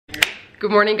Good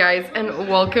morning, guys, and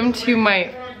welcome to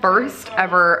my first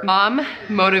ever mom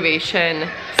motivation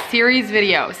series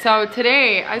video. So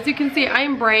today, as you can see, I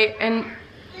am bright and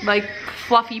like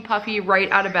fluffy puffy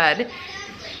right out of bed.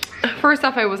 First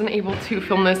off, I wasn't able to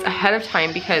film this ahead of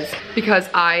time because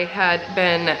I had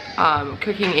been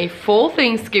cooking a full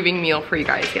Thanksgiving meal for you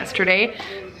guys yesterday.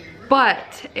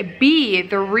 But B,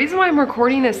 the reason why I'm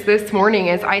recording this morning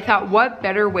is I thought, what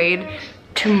better way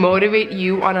to motivate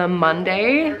you on a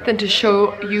Monday than to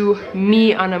show you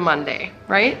me on a Monday,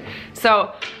 right?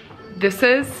 So this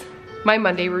is my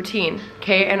Monday routine,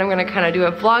 okay? And I'm gonna kind of do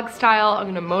a vlog style. I'm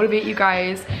gonna motivate you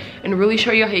guys and really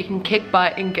show you how you can kick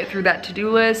butt and get through that to-do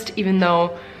list, even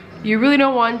though you really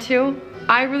don't want to.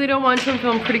 I really don't want to. I'm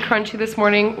feeling pretty crunchy this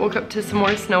morning. Woke up to some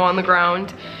more snow on the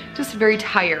ground. Just very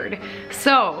tired.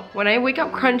 So when I wake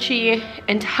up crunchy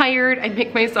and tired, I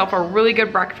make myself a really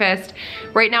good breakfast.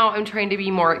 Right now I'm trying to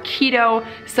be more keto,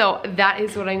 so that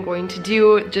is what I'm going to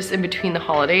do just in between the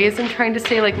holidays. I'm trying to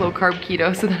stay like low carb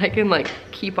keto so that I can like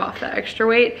keep off that extra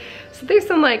weight. So there's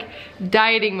some like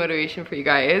dieting motivation for you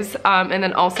guys. And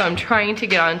then also I'm trying to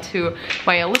get onto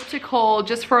my elliptical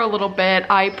just for a little bit.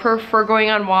 I prefer going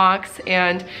on walks,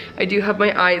 and I do have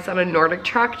my eyes on a Nordic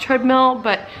track treadmill,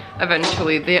 but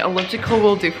eventually the elliptical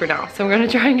will do for now. So I'm gonna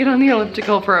try and get on the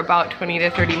elliptical for about 20 to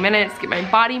 30 minutes, get my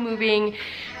body moving.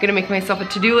 I'm gonna make myself a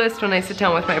to-do list when I sit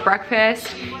down with my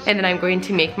breakfast, and then I'm going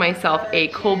to make myself a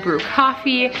cold brew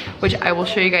coffee, which I will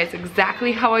show you guys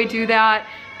exactly how I do that.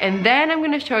 And then I'm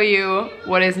gonna show you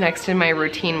what is next in my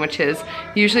routine, which is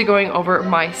usually going over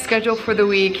my schedule for the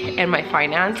week and my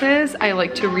finances. I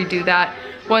like to redo that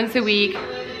once a week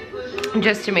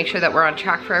just to make sure that we're on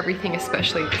track for everything,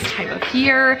 especially this time of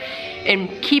year, and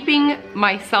keeping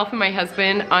myself and my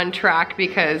husband on track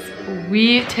because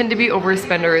we tend to be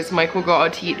overspenders. Mike will go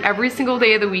out to eat every single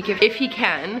day of the week if he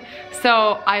can.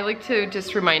 So I like to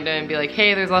just remind him and be like,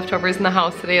 hey, there's leftovers in the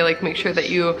house today. Like, make sure that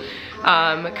you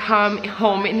come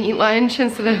home and eat lunch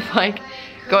instead of like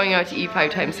going out to eat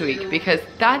 5 times a week, because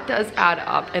that does add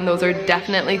up, and those are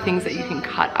definitely things that you can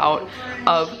cut out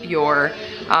of your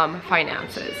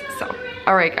finances. So,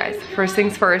 all right guys, first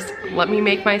things first, let me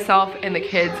make myself and the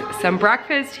kids some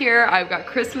breakfast here. I've got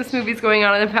Christmas movies going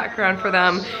on in the background for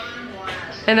them,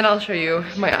 and then I'll show you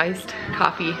my iced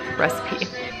coffee recipe.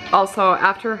 Also,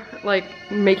 after like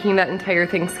making that entire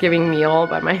Thanksgiving meal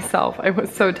by myself, I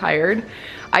was so tired.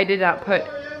 I did not put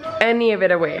any of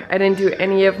it away. I didn't do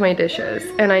any of my dishes.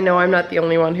 And I know I'm not the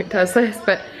only one who does this,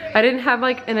 but I didn't have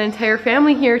like an entire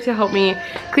family here to help me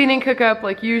clean and cook up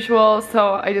like usual.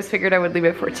 So I just figured I would leave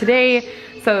it for today.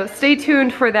 So stay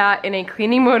tuned for that in a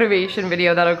cleaning motivation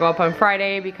video that'll go up on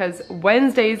Friday, because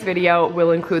Wednesday's video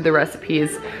will include the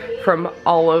recipes from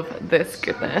all of this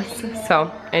goodness.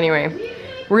 So anyway,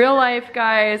 real life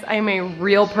guys, I'm a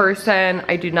real person.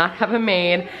 I do not have a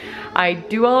maid. I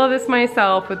do all of this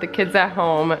myself with the kids at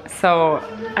home. So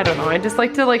I don't know, I just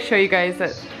like to like show you guys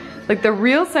that like the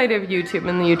real side of YouTube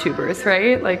and the YouTubers,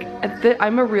 right? Like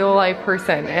I'm a real life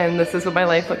person, and this is what my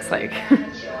life looks like.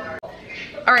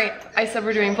 All right, I said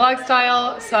we're doing vlog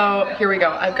style, so here we go.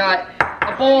 I've got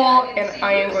a bowl, and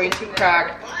I am going to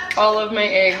crack all of my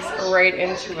eggs right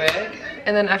into it.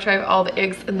 And then after I have all the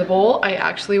eggs in the bowl, I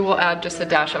actually will add just a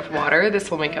dash of water.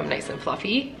 This will make them nice and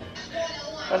fluffy.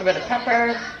 A little bit of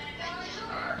pepper.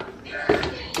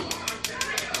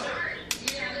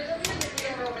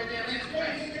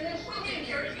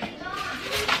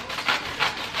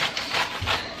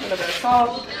 A little bit of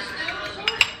salt.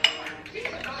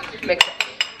 Mix it.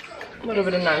 A little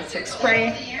bit of non-stick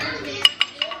spray.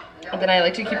 And then I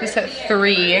like to keep this at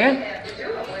 3.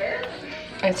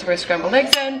 I spray scrambled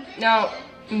eggs in. Now,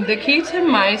 the key to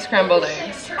my scrambled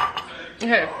eggs.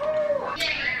 Okay.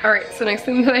 All right, so next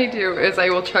thing that I do is I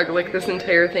will chug like this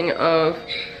entire thing of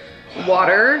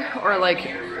water, or like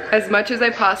as much as I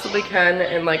possibly can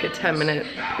in like a 10-minute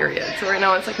period. So right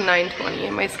now it's like 9:20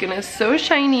 and my skin is so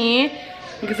shiny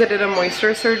because I did a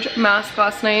moisture surge mask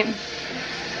last night.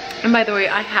 And by the way,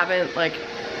 I haven't like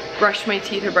brushed my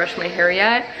teeth or brushed my hair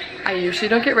yet. I usually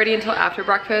don't get ready until after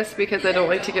breakfast because I don't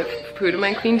like to get food in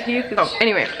my clean teeth. So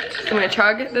anyway, I'm gonna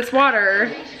chug this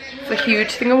water. It's a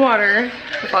huge thing of water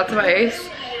with lots of ice.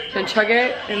 I'm gonna chug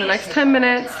it in the next 10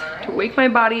 minutes to wake my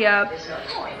body up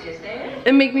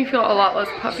and make me feel a lot less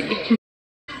puffy.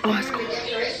 Oh, it's cold.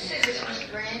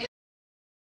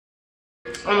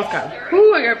 Almost gone.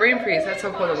 Ooh, I got brain freeze. That's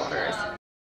how cold the water is.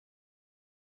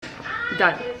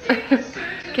 Done.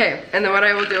 Okay, and then what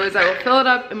I will do is I will fill it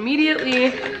up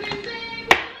immediately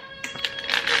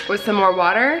with some more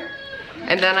water,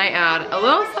 and then I add a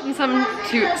little something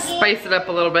to spice it up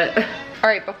a little bit. All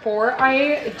right, before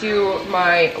I do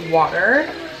my water,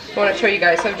 I want to show you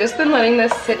guys. So I've just been letting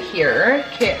this sit here.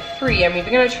 Okay, at 3. I'm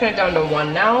even going to turn it down to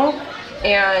 1 now.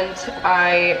 And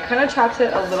I kind of chopped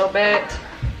it a little bit,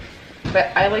 but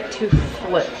I like to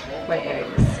flip my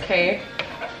eggs, okay?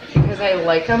 Because I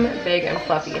like them big and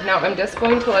fluffy. Now I'm just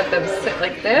going to let them sit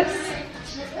like this,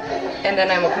 and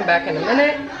then I will come back in a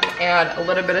minute, add a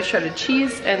little bit of shredded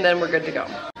cheese, and then we're good to go.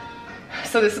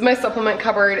 So this is my supplement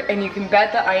cupboard, and you can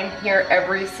bet that I am here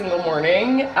every single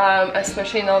morning,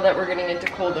 especially now that we're getting into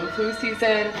cold and flu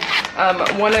season.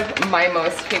 One of my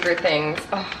most favorite things,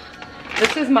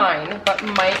 this is mine, but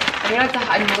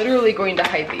I'm literally going to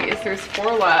hide these. There's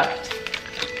 4 left.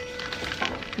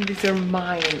 These are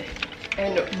mine,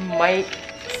 and Mike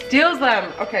steals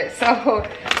them. Okay, so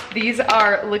these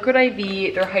are Liquid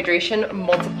IV. They're hydration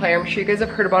multiplier. I'm sure you guys have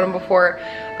heard about them before.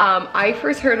 I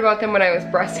first heard about them when I was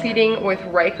breastfeeding with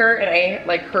Riker, and I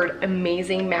like heard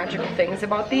amazing magical things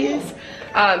about these.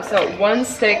 So 1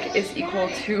 stick is equal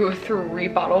to 3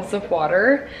 bottles of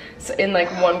water, so in like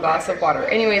 1 glass of water.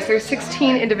 Anyways, there's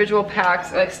 16 individual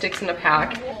packs, like sticks in a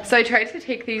pack. So I try to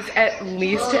take these at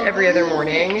least every other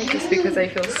morning, just because I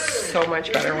feel so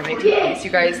much better when I take these. You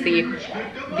guys,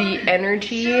 the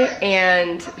energy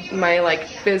and my like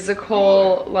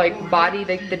physical like body,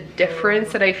 like the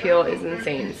difference that I feel is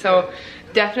insane. So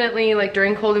definitely, like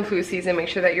during cold and flu season, make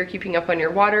sure that you're keeping up on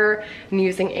your water and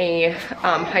using a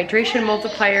hydration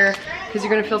multiplier, because you're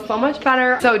gonna feel so much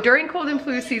better. So during cold and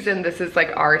flu season, this is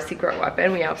like our secret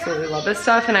weapon. We absolutely love this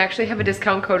stuff, and I actually have a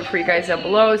discount code for you guys down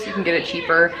below, so you can get it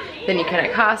cheaper than you can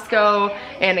at Costco,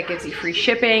 and it gives you free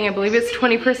shipping. I believe it's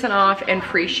 20% off and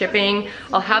free shipping.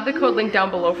 I'll have the code link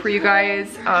down below for you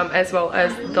guys, as well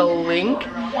as the link.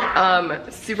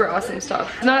 Super awesome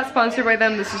stuff. It's not sponsored by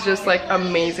them, this is just like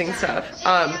amazing stuff.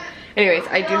 Anyways,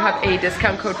 I do have a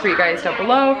discount code for you guys down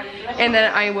below, and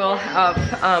then I will have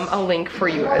a link for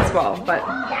you as well. But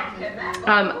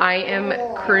I am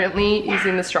currently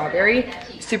using the strawberry.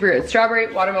 Super good.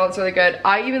 Strawberry, watermelon's really good.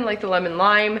 I even like the lemon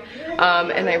lime,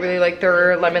 and I really like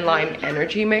their lemon lime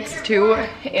energy mix too.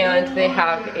 And they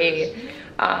have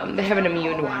an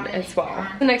immune one as well.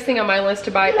 The next thing on my list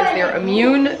to buy is their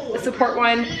immune support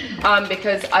one,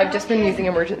 because I've just been using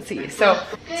Emergency. So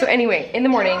anyway, in the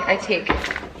morning I take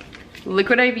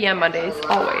Liquid IV on Mondays,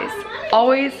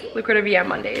 always Liquid IV on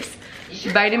Mondays,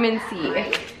 vitamin C,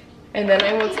 and then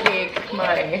I will take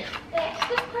my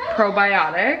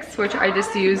probiotics, which I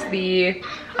just use the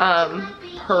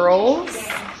pearls.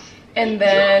 And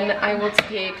then I will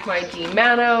take my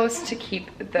D-Manos to keep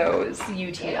those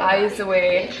UTIs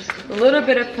away. A little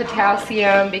bit of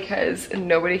potassium, because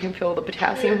nobody can fill the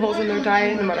potassium holes in their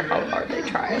diet no matter how hard they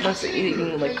try, unless they're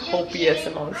eating like copious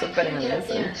amounts of bananas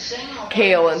and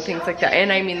kale and things like that.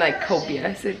 And I mean like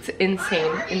copious, it's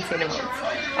insane amounts.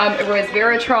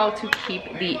 Resveratrol to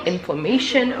keep the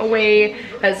inflammation away,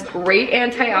 has great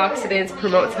antioxidants,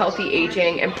 promotes healthy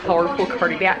aging, and powerful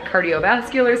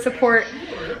cardiovascular support.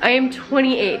 I am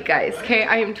 28, guys, okay?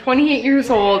 I am 28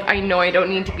 years old. I know I don't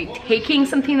need to be taking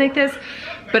something like this,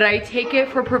 but I take it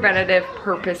for preventative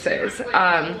purposes.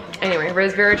 Anyway,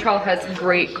 resveratrol has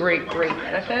great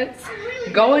benefits.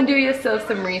 Go and do yourself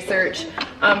some research.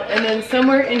 And then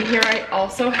somewhere in here, I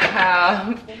also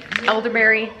have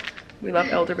elderberry. We love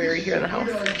elderberry here in the house.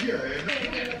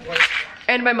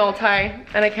 And my multi,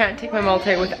 and I can't take my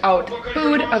multi without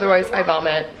food, otherwise I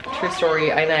vomit. True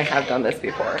story, and I have done this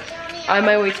before. On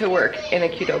my way to work in a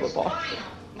Qdoba bowl.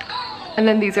 And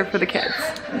then these are for the kids.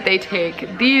 They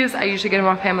take these, I usually get them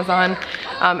off Amazon,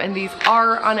 and these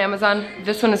are on Amazon.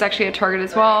 This one is actually at Target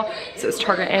as well, so it's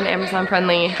Target and Amazon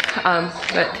friendly.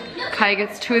 But Kai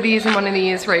gets 2 of these and 1 of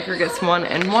these, Riker gets 1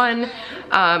 and 1.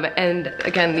 And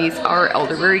again, these are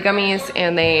elderberry gummies,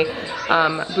 and they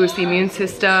boost the immune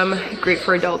system, great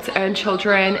for adults and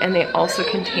children, and they also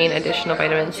contain additional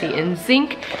vitamin C and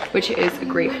zinc, which is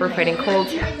great for fighting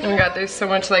colds. Oh my god, there's so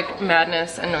much like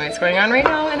madness and noise going on right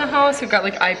now in the house. We've got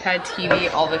like iPad,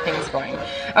 TV, all the things going.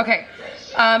 Okay,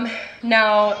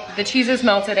 now the cheese is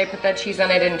melted. I put that cheese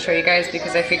on. I didn't show you guys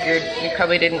because I figured you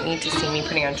probably didn't need to see me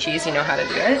putting on cheese. You know how to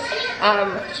do it.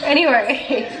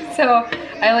 Anyway, so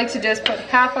I like to just put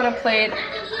half on a plate.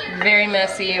 Very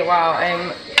messy. Wow,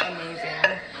 I'm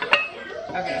amazing.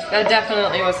 Okay, that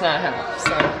definitely was not half,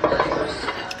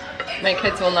 so my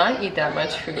kids will not eat that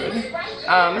much food.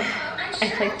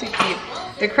 I like to keep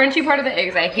the crunchy part of the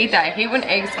eggs. I hate that. I hate when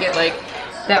eggs get like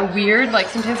that weird, like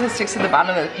sometimes it sticks to the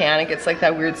bottom of the pan, it gets like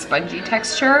that weird spongy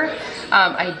texture.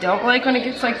 I don't like when it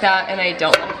gets like that, and I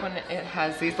don't like when it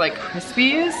has these like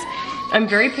crispies. I'm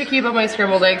very picky about my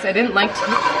scrambled eggs. I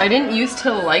didn't used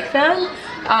to like them.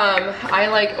 I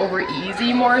like over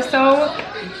easy more so,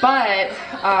 but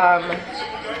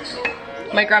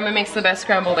My grandma makes the best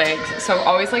scrambled eggs, so I've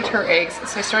always liked her eggs.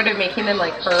 So I started making them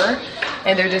like her,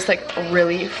 and they're just like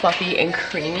really fluffy and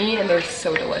creamy, and they're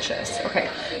so delicious. Okay,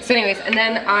 so anyways, and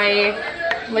then I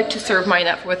like to serve mine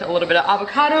up with a little bit of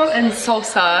avocado and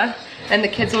salsa, and the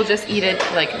kids will just eat it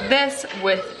like this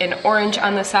with an orange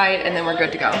on the side, and then we're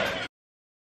good to go.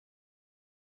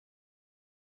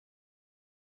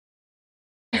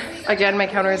 Again, my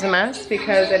counter is a mess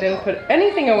because I didn't put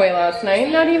anything away last night,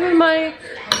 not even my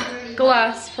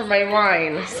glass for my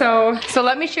wine. So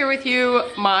let me share with you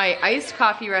my iced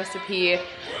coffee recipe.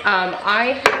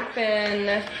 I have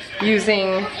been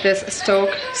using this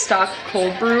stock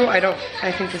cold brew.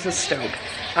 I think this is Stoke.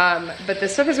 But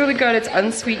this stuff is really good. It's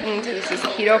unsweetened. This is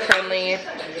keto friendly.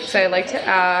 So I like to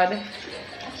add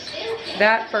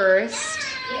that first.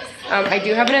 I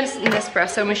do have an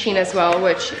espresso machine as well,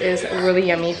 which is really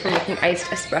yummy for making iced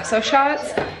espresso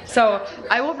shots. So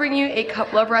I will bring you a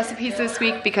couple of recipes this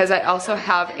week because I also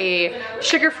have a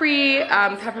sugar-free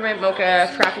peppermint mocha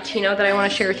frappuccino that I want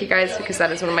to share with you guys because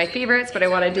that is one of my favorites, but I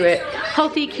want to do it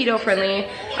healthy, keto friendly,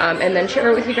 and then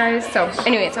share it with you guys. So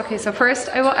anyways, okay, so first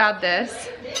I will add this.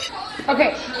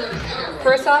 Okay,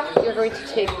 first off, you're going to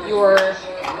take your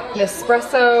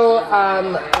Nespresso,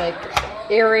 like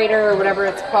aerator or whatever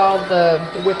it's called, the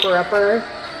whipper-upper.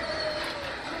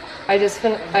 I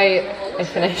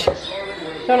finished.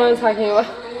 Don't know what I'm talking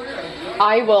about.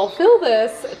 I will fill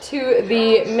this to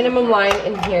the minimum line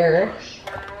in here,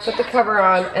 put the cover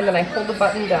on, and then I hold the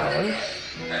button down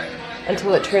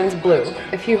until it turns blue.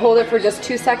 If you hold it for just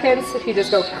 2 seconds, if you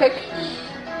just go click,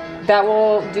 that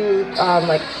will do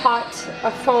like hot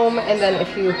foam, and then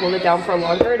if you hold it down for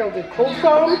longer, it'll do cold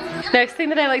foam. Next thing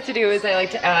that I like to do is I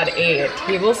like to add a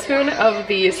tablespoon of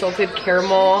the salted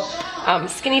caramel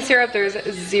skinny syrup. There's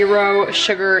 0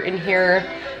 sugar in here,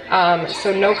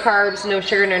 so no carbs, no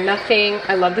sugar, no nothing.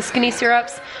 I love the skinny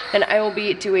syrups, and I will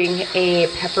be doing a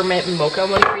peppermint mocha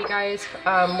one for you guys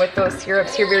with those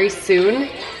syrups here very soon.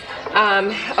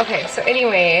 Okay, so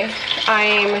anyway,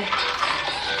 I'm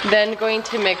then going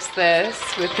to mix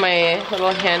this with my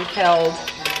little handheld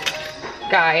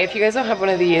guy. If you guys don't have one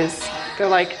of these, they're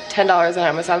like $10 on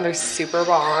Amazon. They're super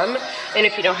bomb. And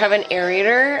if you don't have an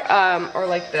aerator, or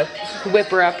like the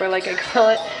whipper up, or like I call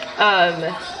it,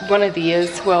 one of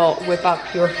these will whip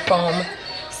up your foam.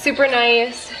 Super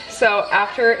nice. So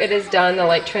after it is done, the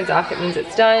light turns off, it means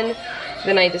it's done.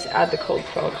 Then I just add the cold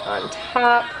foam on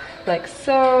top, like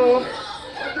so.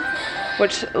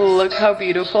 Which, look how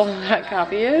beautiful that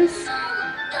coffee is.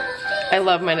 I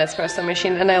love my Nespresso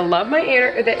machine, and I love my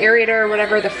the aerator or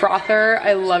whatever, the frother.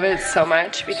 I love it so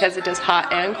much because it does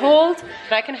hot and cold.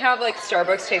 And I can have like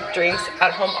Starbucks type drinks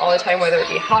at home all the time, whether it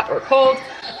be hot or cold.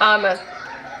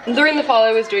 During the fall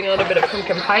I was doing a little bit of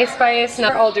pumpkin pie spice. Now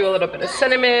I'll do a little bit of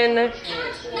cinnamon.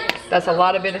 That's a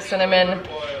lot of bit of cinnamon,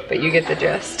 but you get the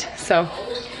gist. So,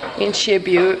 ain't she a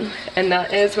beaut? And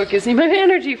that is what gives me my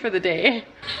energy for the day.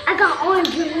 I got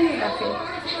orange in here.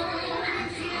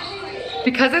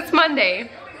 Because it's Monday,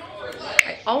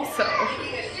 I also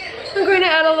am going to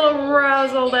add a little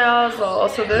razzle dazzle.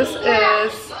 So this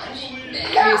is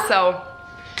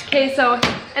queso.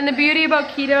 And the beauty about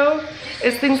keto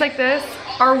is things like this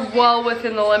are well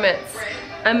within the limits.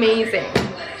 Amazing.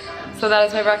 So that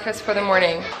is my breakfast for the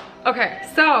morning. Okay,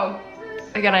 so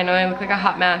again, I know I look like a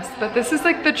hot mess, but this is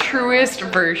like the truest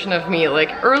version of me.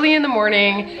 Like early in the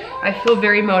morning, I feel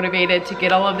very motivated to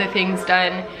get all of the things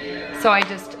done. So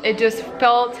it just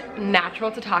felt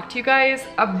natural to talk to you guys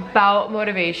about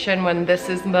motivation when this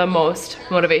is the most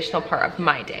motivational part of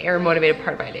my day, or motivated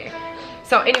part of my day.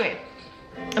 So anyway,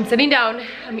 I'm sitting down,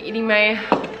 I'm eating my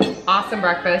awesome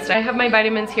breakfast. I have my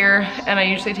vitamins here, and I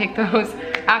usually take those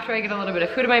after I get a little bit of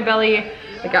food in my belly.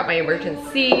 I got my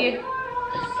emergency.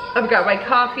 I've got my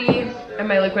coffee and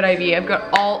my liquid IV. I've got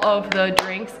all of the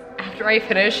drinks after I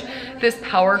finish this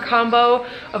power combo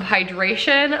of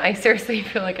hydration. I seriously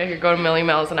feel like I could go a million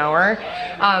miles an hour.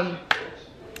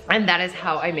 And that is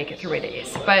how I make it through my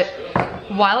days. But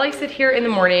while I sit here in the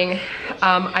morning,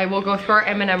 I will go through our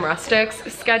M&M Rustics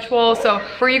schedule. So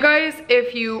for you guys,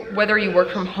 whether you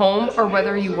work from home or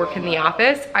whether you work in the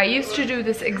office, I used to do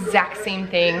this exact same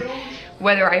thing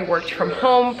whether I worked from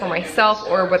home for myself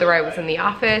or whether I was in the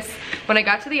office. When I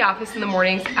got to the office in the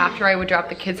mornings after I would drop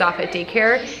the kids off at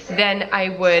daycare, then I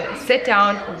would sit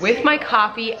down with my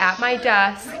coffee at my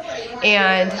desk,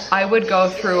 and I would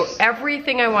go through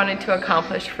everything I wanted to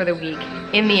accomplish for the week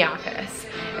in the office.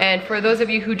 And for those of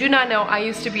you who do not know, I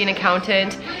used to be an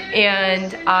accountant,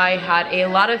 and I had a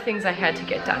lot of things I had to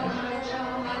get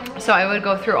done. So I would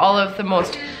go through all of the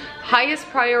most highest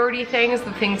priority things,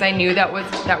 the things I knew that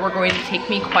were going to take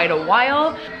me quite a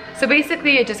while. So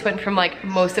basically it just went from like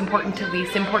most important to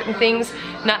least important things.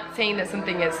 Not saying that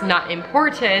something is not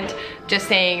important, just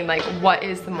saying like what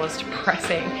is the most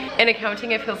pressing. In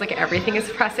accounting it feels like everything is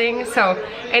pressing. So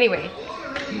anyway,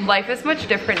 life is much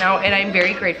different now and I'm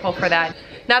very grateful for that.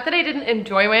 Not that I didn't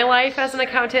enjoy my life as an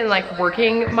accountant, like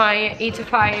working my 8 to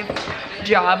 5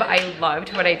 job. I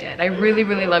loved what I did. I really,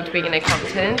 really loved being an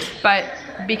accountant, but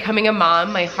becoming a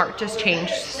mom, my heart just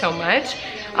changed so much.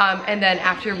 And then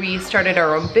after we started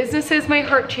our own businesses, my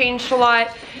heart changed a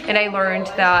lot. And I learned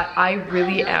that I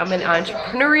really am an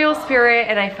entrepreneurial spirit,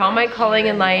 and I found my calling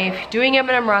in life doing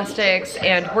M&M rustics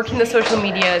and working the social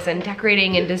medias and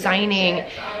decorating and designing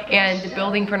and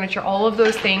building furniture, all of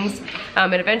those things.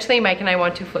 And eventually Mike and I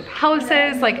want to flip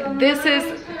houses. Like, this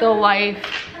is the life.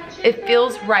 It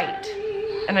feels right.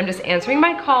 And I'm just answering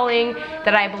my calling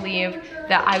that I believe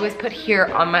that I was put here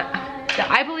on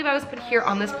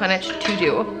this planet to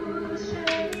do.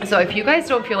 So if you guys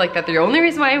don't feel like that, the only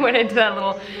reason why I went into that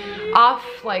little off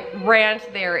like rant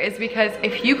there is because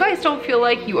if you guys don't feel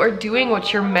like you are doing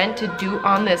what you're meant to do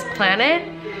on this planet,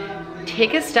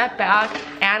 take a step back,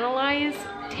 analyze,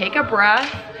 take a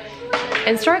breath,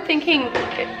 and start thinking,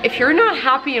 if you're not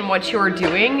happy in what you're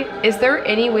doing, is there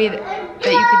any way that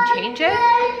you can change it?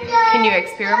 Can you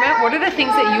experiment? What are the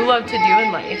things that you love to do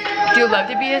in life? Do you love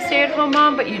to be a stay-at-home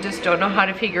mom, but you just don't know how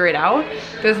to figure it out?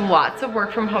 There's lots of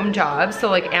work from home jobs. So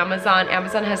like Amazon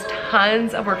has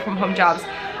tons of work from home jobs.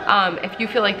 If you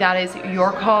feel like that is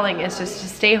your calling, is just to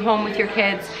stay home with your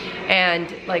kids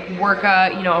and like work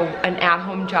a, you know, an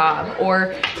at-home job,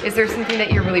 or is there something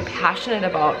that you're really passionate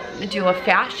about? Do you love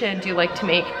fashion? Do you like to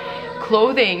make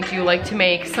clothing? Do you like to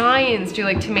make signs? Do you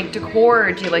like to make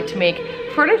decor? Do you like to make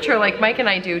furniture like Mike and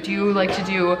I do? Do you like to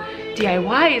do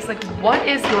DIYs? Like, what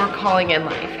is your calling in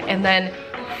life? And then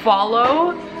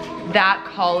follow that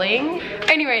calling.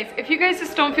 Anyways, if you guys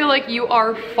just don't feel like you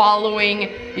are following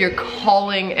your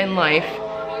calling in life,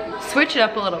 switch it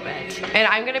up a little bit. And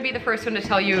I'm gonna be the first one to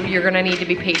tell you, you're gonna need to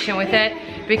be patient with it,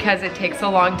 because it takes a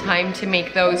long time to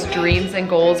make those dreams and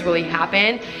goals really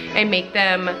happen and make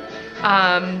them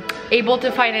able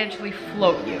to financially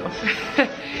float you.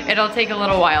 It'll take a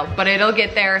little while, but it'll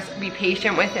get there. So be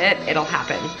patient with it, it'll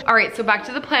happen. All right, so back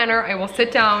to the planner. I will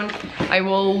sit down, I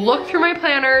will look through my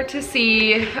planner to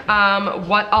see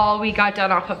what all we got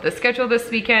done off of the schedule this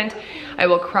weekend. I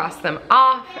will cross them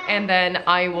off, and then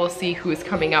I will see who's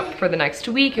coming up for the next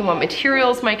week and what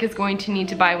materials Mike is going to need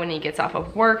to buy when he gets off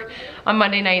of work. On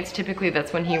Monday nights, typically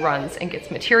that's when he runs and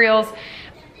gets materials.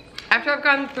 After I've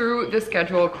gone through the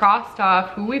schedule, crossed off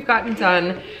who we've gotten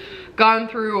done, gone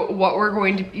through what we're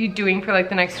going to be doing for like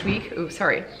the next week,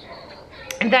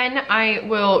 and then I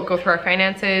will go through our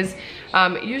finances,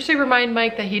 usually remind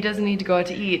Mike that he doesn't need to go out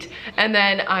to eat, and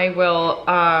then I will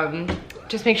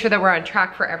just make sure that we're on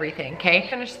track for everything, okay?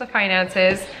 Finish the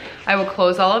finances, I will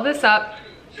close all of this up.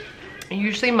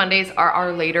 Usually Mondays are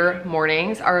our later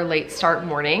mornings, our late start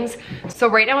mornings. So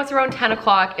right now it's around 10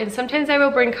 o'clock, and sometimes I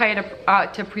will bring Kaya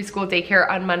to preschool daycare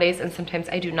on Mondays, and sometimes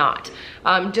I do not.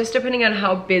 Just depending on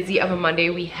how busy of a Monday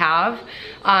we have.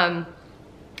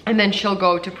 And then she'll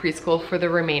go to preschool for the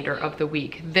remainder of the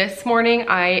week. This morning,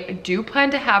 I do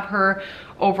plan to have her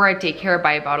over at daycare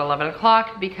by about 11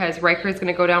 o'clock because Ryker is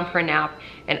gonna go down for a nap,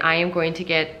 and I am going to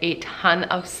get a ton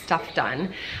of stuff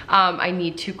done. I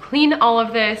need to clean all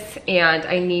of this, and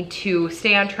I need to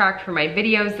stay on track for my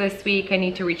videos this week. I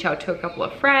need to reach out to a couple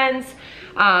of friends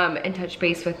and touch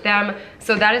base with them.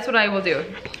 So that is what I will do.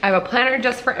 I have a planner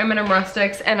just for M&M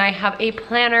rustics, and I have a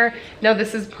planner. Now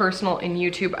this is personal in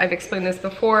YouTube. I've explained this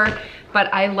before,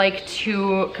 but I like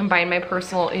to combine my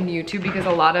personal in YouTube because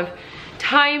a lot of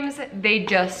times they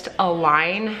just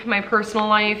align my personal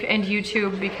life and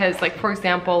YouTube, because like, for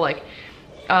example, like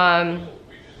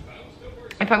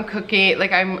if I'm cooking,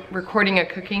 like I'm recording a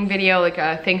cooking video, like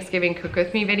a Thanksgiving cook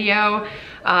with me video,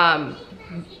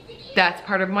 that's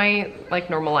part of my like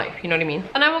normal life, you know what I mean?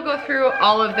 And I will go through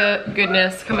all of the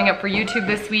goodness coming up for YouTube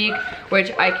this week,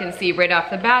 which I can see right off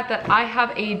the bat that I have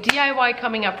a DIY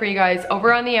coming up for you guys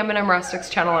over on the M&M Rustics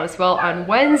channel as well on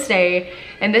Wednesday,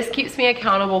 and this keeps me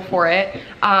accountable for it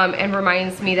and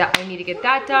reminds me that I need to get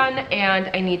that done,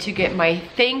 and I need to get my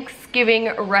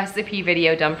Thanksgiving recipe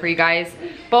video done for you guys,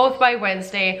 both by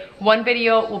Wednesday. One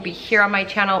video will be here on my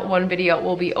channel, one video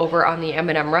will be over on the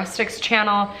M&M Rustics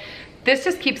channel. This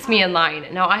just keeps me in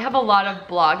line. Now I have a lot of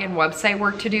blog and website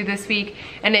work to do this week,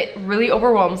 and it really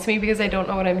overwhelms me because I don't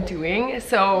know what I'm doing.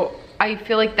 So I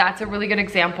feel like that's a really good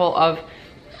example of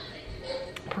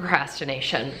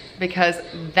procrastination, because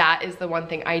that is the one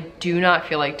thing I do not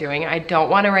feel like doing. I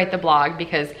don't want to write the blog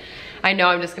because I know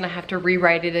I'm just gonna have to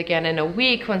rewrite it again in a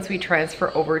week once we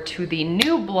transfer over to the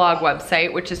new blog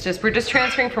website, which is we're just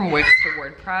transferring from Wix to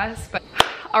WordPress. But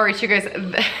all right, you guys,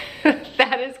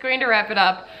 that is going to wrap it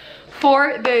up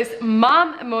for this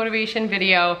mom motivation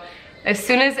video. As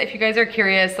soon as, if you guys are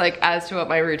curious, like as to what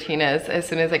my routine is, as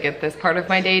soon as I get this part of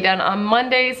my day done on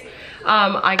Mondays,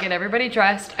 I get everybody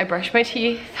dressed, I brush my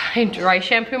teeth, I dry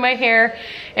shampoo my hair,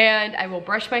 and I will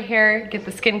brush my hair, get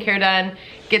the skincare done,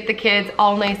 get the kids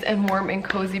all nice and warm and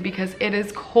cozy because it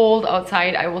is cold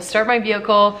outside. I will start my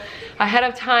vehicle ahead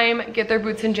of time, get their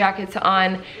boots and jackets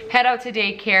on, head out to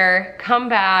daycare, come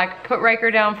back, put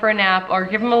Ryker down for a nap or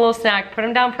give him a little snack, put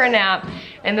him down for a nap,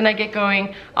 and then I get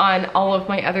going on all of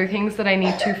my other things that I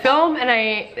need to film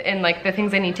and like the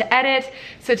things I need to edit.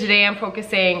 So today I'm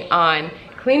focusing on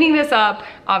cleaning this up,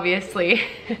 obviously,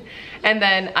 and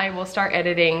then I will start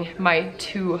editing my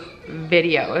 2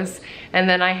 videos. And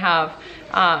then I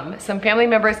have some family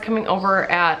members coming over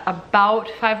at about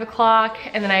 5 o'clock,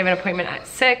 and then I have an appointment at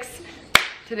 6.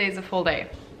 Today's a full day.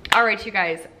 All right, you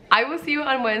guys, I will see you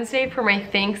on Wednesday for my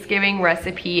Thanksgiving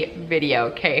recipe video.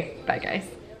 Okay, bye guys.